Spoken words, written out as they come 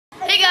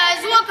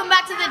welcome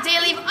back to the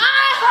Daily.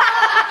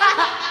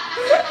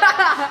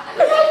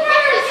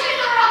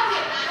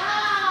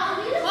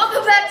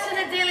 Welcome back to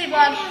the Daily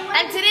Vlog,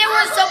 and today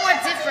we're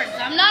somewhere different.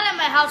 I'm not at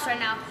my house right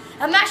now.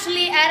 I'm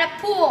actually at a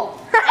pool,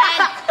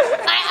 and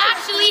I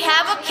actually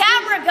have a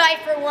camera guy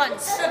for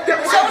once. So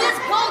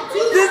let's go do.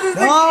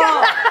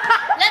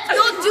 Let's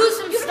go do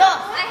some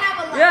stuff. I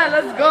have a lot. Yeah,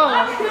 let's go.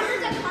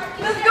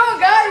 Let's go,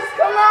 guys.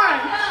 Come on.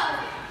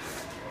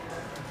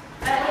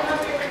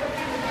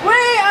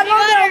 Wait,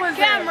 Alondra was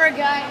camera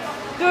guy.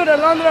 Dude,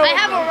 Alondra. I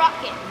have a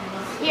rocket.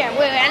 Here,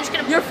 wait, I'm just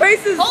gonna. Your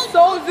face is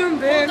so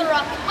zoomed in. Hold the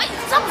rocket. Wait,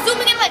 stop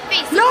zooming in my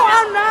face. No,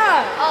 I'm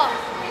not. Oh.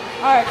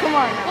 All right, come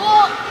on.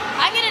 Well,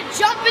 I'm gonna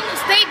jump in and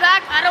stay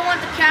back. I don't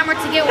want the camera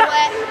to get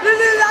wet. This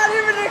is not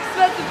even an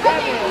expensive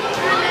camera.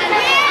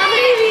 I'm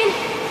leaving.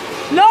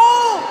 No!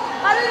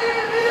 I didn't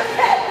even do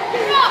that.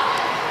 No.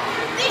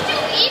 Did you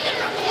even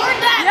record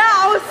that?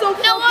 Yeah, I was so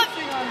You know what?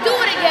 Do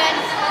it again.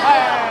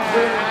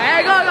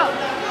 Alright, go.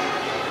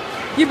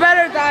 You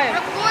better die.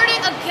 Record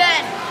it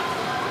again.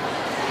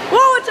 Whoa,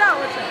 watch out.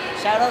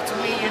 Shout out to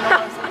me, you know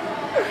what I'm saying?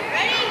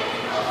 Ready?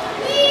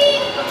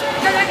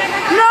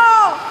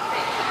 No!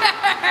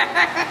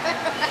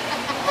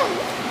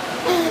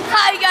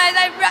 Hi guys,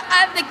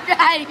 I'm the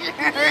guy.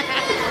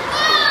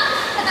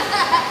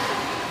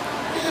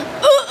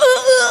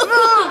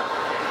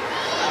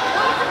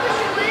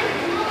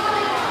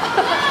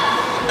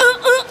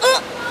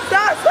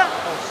 Stop.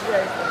 Oh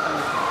shit.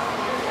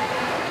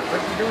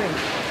 What's he doing?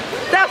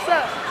 Stop.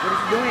 What is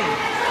he doing?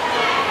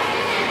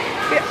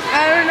 I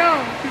don't know.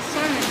 He's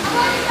swimming.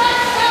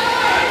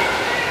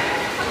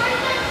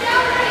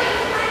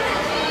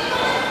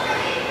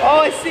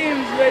 Oh, I see him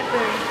right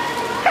there.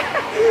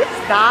 He's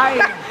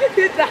dying.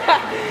 He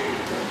died.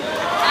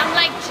 I'm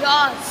like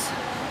Jaws.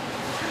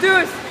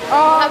 Dude,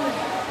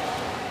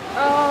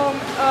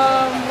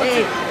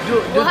 Hey,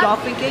 do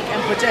dolphin kick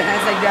and put your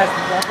hands like this.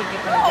 Dolphin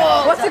kick like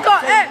that. what's it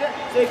called?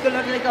 So you could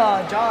look like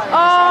a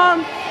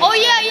jaw. Oh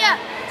yeah.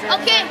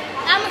 Okay,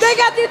 I'm They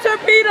got the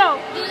torpedo.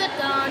 do the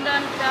dun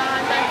dun dun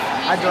dun.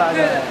 I do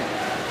it.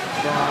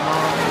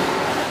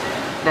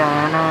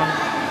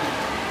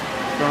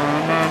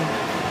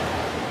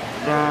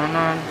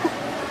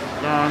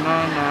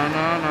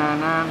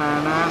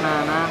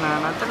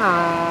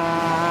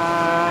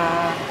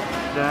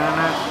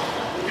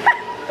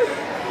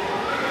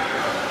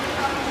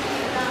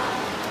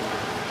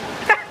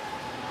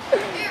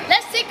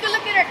 Let's take a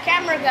look at our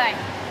camera guy.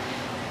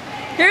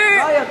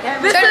 Here,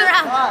 Turn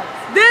around.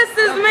 this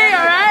is me,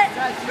 alright?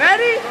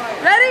 Ready?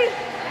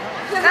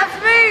 That's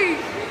me.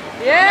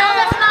 Yeah. No,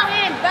 that's not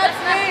him. That's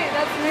me.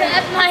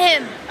 That's not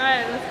him.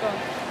 Alright, let's go.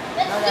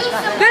 Let's do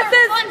some This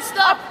more is fun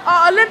stuff.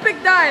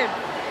 Olympic dive.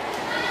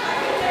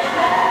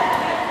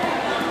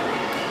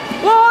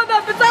 Whoa, hold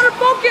up. It's out of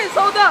focus.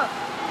 Hold up.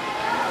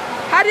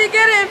 How do you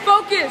get it in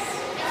focus?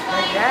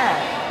 Like that.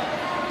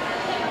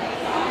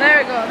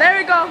 There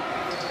we go.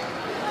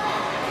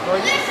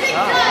 Olympic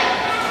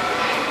dive.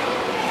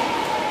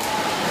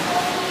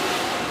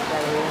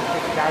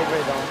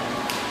 Diver though.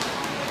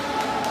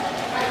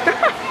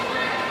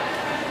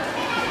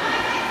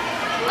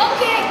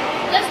 Okay,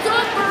 let's do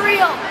it for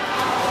real.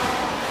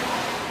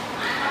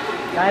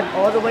 Dive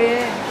all the way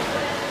in.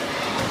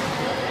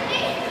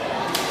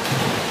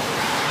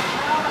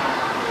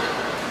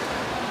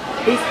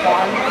 He's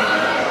falling.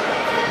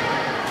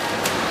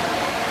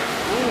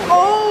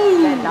 Oh!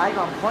 That dive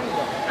on point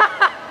though.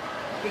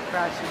 He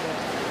crashed again.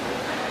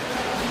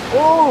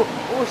 Oh,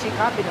 she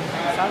copied him.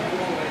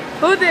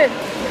 Who did?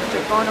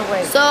 Took phone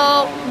away.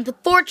 So,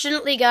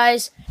 fortunately,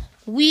 guys,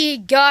 we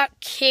got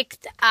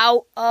kicked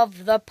out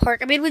of the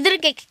park. I mean, we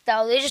didn't get kicked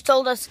out. They just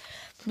told us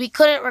we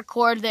couldn't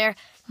record there.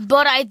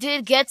 But I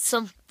did get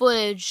some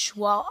footage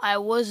while I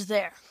was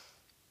there.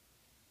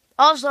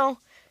 Also,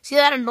 see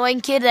that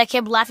annoying kid that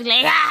kept laughing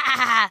like,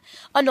 ah!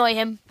 Annoy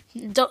him.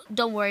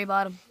 Don't worry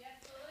about him.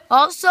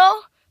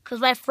 Also, because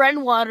my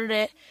friend wanted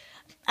it,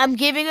 I'm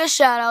giving a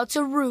shout out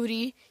to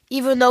Rudy,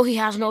 even though he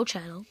has no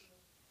channel.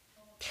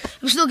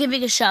 I'm still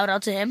giving a shout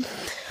out to him.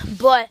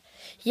 But,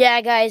 yeah,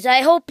 guys,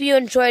 I hope you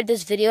enjoyed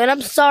this video. And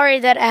I'm sorry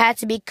that I had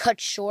to be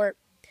cut short.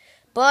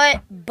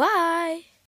 But, bye.